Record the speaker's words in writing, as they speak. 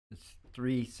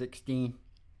3:16.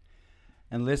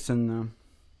 And listen,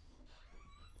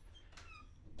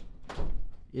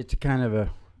 it's kind of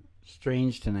a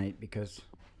strange tonight because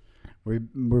we're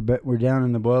down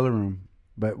in the boiler room.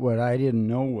 But what I didn't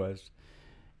know was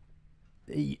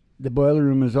the boiler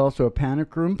room is also a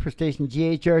panic room for station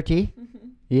GHRT. Mm-hmm.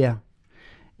 Yeah,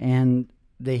 and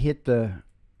they hit the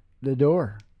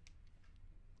door.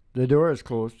 The door is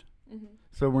closed,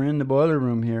 so we're in the boiler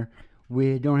room here.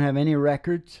 We don't have any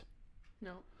records.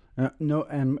 No,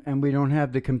 and we don't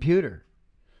have the computer,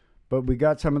 but we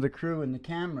got some of the crew and the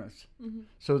cameras.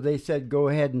 So they said, go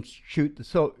ahead and shoot the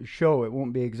show. It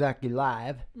won't be exactly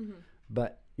live,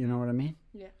 but you know what I mean?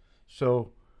 Yeah.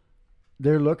 So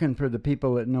they're looking for the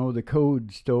people that know the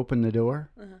codes to open the door.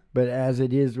 But as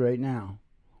it is right now,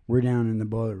 we're down in the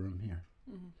boiler room here.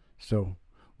 So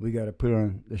we got to put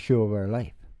on the show of our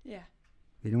life. Yeah.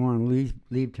 We don't want to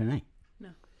leave tonight.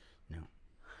 No.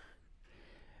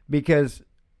 Because,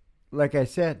 like I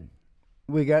said,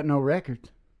 we got no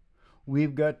records.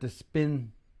 We've got to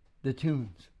spin the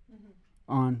tunes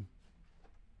on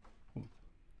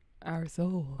our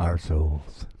souls. Our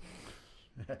souls.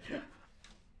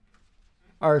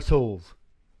 Our souls.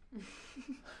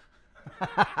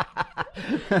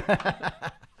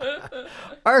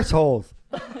 Our souls.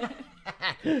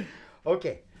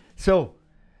 Okay, so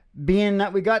being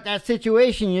that we got that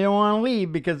situation, you don't want to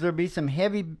leave because there'll be some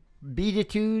heavy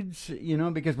beatitudes,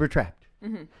 because we're trapped.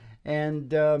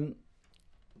 And I'm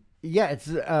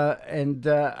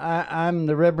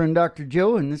the Reverend Dr.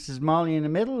 Joe, and this is Molly in the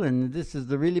middle, and this is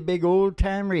the really big old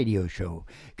time radio show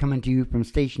coming to you from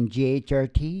station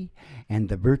GHRT and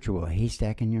the virtual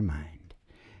haystack in your mind.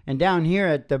 And down here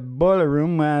at the boiler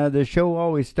room, the show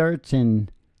always starts in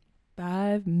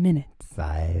 5 minutes.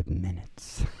 5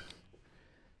 minutes.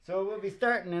 So we'll be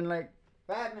starting in like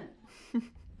 5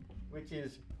 minutes, which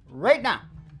is right now.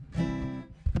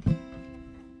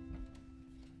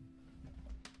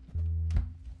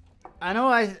 I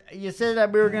know you said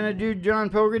that we were going to do John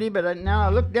Fogerty, but now I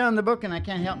look down the book and I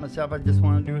can't help myself. I just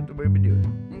want to do it the way we do it.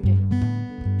 Okay.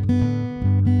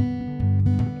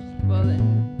 Well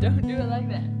then, don't do it like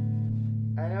that.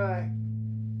 I know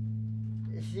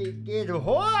she did a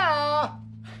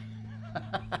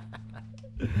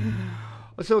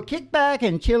So kick back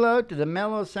and chill out to the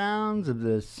mellow sounds of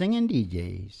the singing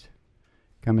DJs.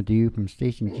 Coming to you from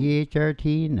station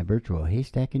GHRT and the virtual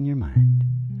haystack in your mind.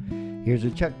 Here's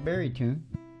a Chuck Berry tune.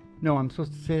 No, I'm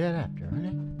supposed to say that after, aren't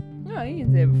I? No, you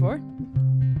can say it before.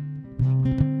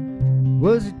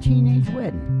 Was a teenage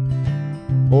wedding.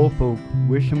 Old folk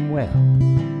wish 'em well.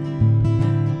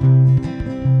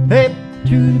 Hey,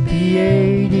 to the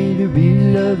PA, did you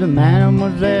really love the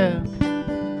mademoiselle?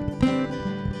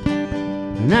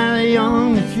 Now the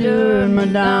young monsieur and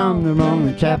madame, they're on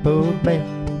the chapel bell.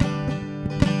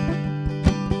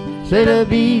 C'est la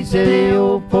vie, c'est the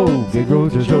old folks, it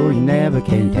goes to show you never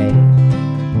can tell.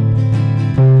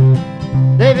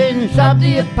 They've been shot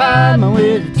the apartment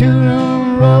with a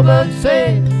two-room robot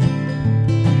set.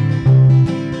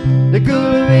 The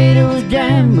coolerator was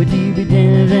jammed with TV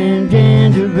dinners and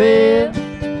gingerbread.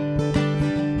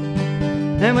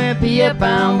 And when P.F.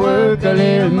 found work, a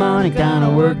little money kinda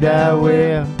worked out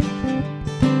well.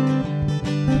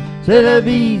 C'est la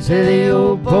vie, c'est the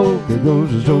old folk, it goes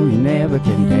to show you never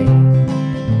can tell.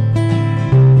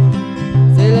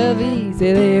 C'est la vie,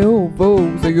 c'est the old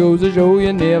folks, it goes to show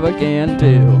you never can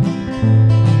tell.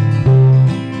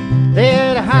 They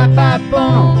had a hi-fi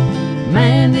phone,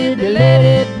 man did they let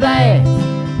it blast.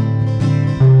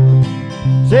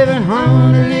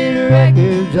 700 little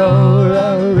records,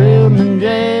 all rhythm and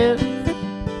jazz.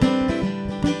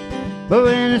 But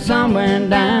when the sun went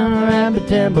down around the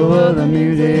temple of the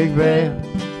music bell,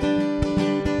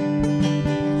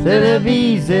 c'est la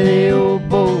vie, c'est the old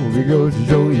folks, it goes to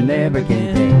show you never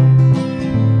can tell.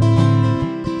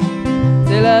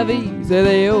 C'est la vie, c'est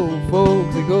the old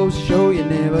folks, it goes to show you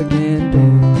never can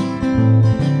tell.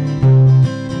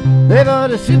 They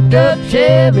bought a souped up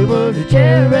Chevy, was a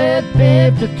cherry red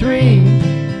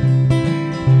 53.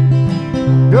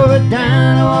 Drove it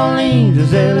down to Orleans to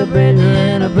celebrate their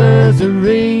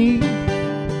anniversary.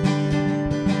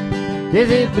 Yes,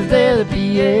 it was there the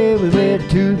PA was wed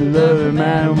to the lover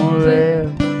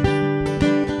mademoiselle.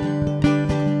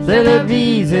 C'est la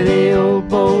vie, c'est the old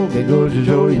folk, it goes to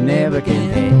show you never can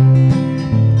tell.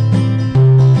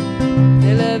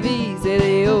 C'est la vie, c'est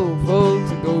the old folks,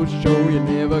 it goes to show you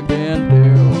never can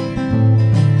tell.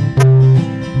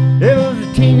 It was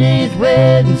a teenage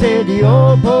wedding, said the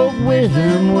old folk wished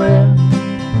them well.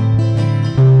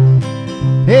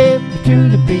 Hey, to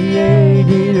the PA,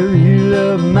 did you really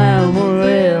love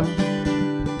mademoiselle?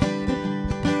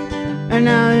 And When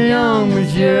I was young,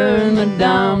 monsieur, and the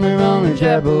downer on the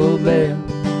chapel bell.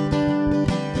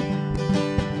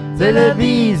 C'est la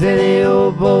vie, c'est the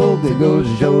old folk, it goes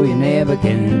to show you never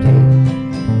can tell.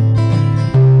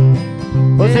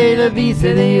 Oh, c'est la vie,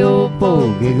 c'est the old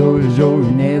folk, it goes to show you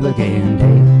never can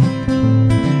tell.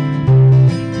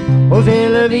 Oh, c'est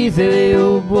la vie, c'est the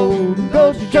old folk, it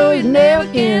goes to show you never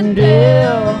can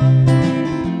tell.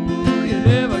 You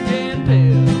never can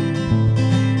tell.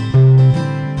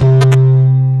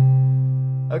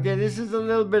 Okay, this is a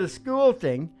little bit of school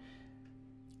thing.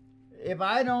 If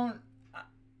I don't,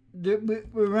 we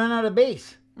run out of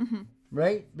bass,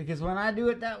 right? Because when I do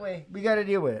it that way, we got to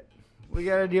deal with it. We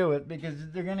got to deal with it because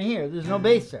they're going to hear. There's no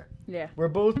bass there. Yeah. We're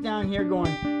both down here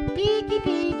going, peeky,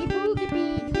 peeky, pooky,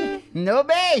 peeky. No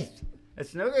bass.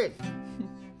 That's no good.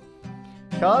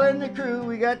 Call in the crew.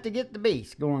 We got to get the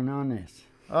bass going on this.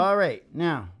 All right.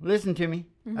 Now, listen to me.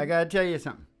 I got to tell you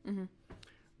something.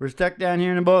 We're stuck down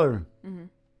here in the boiler room.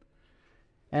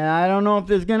 And I don't know if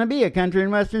there's going to be a country and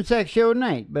western sex show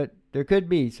tonight, but there could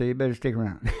be, so you better stick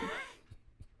around.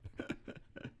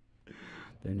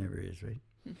 There never is, right?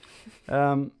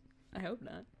 I hope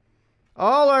not.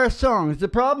 All our songs, the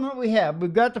problem that we have,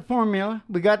 we've got the formula,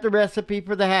 we got the recipe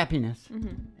for the happiness,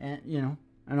 and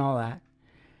and all that.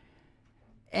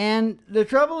 And the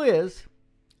trouble is,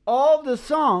 all the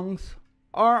songs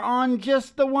are on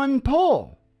just the one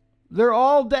pole. They're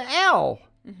all the L,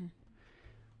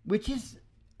 which is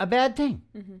a bad thing.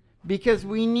 Because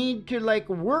we need to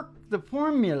work the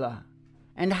formula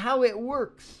and how it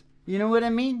works. You know what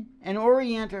I mean? And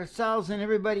orient ourselves and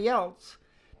everybody else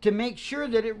to make sure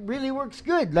that it really works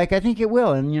good. Like I think it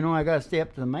will. And I got to stay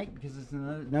up to the mic because it's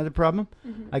another problem.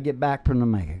 I get back from the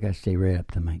mic. I got to stay right up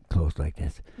to the mic, close like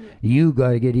this. Yeah. You got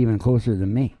to get even closer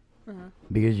than me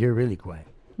because you're really quiet.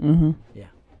 Yeah.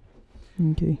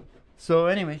 Okay. So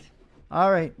anyways. All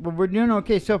right. Well, we're doing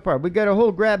okay so far. We got a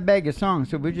whole grab bag of songs,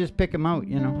 so we just pick them out,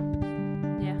 Yeah.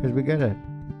 Because we got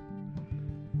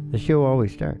the show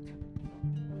always starts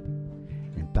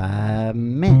in 5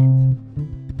 minutes.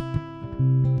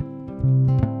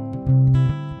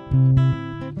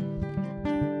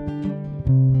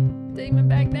 Take me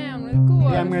back down with a cool.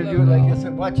 Yeah, I'm going to do it like this.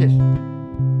 Watch this. I'm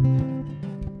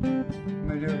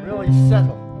going to do it really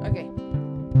subtle. Okay.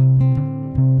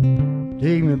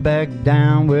 Take me back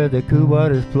down where the cool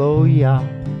waters flow, y'all.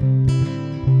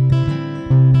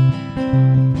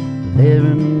 Let me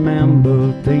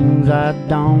remember things I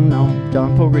don't know.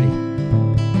 John Fogerty.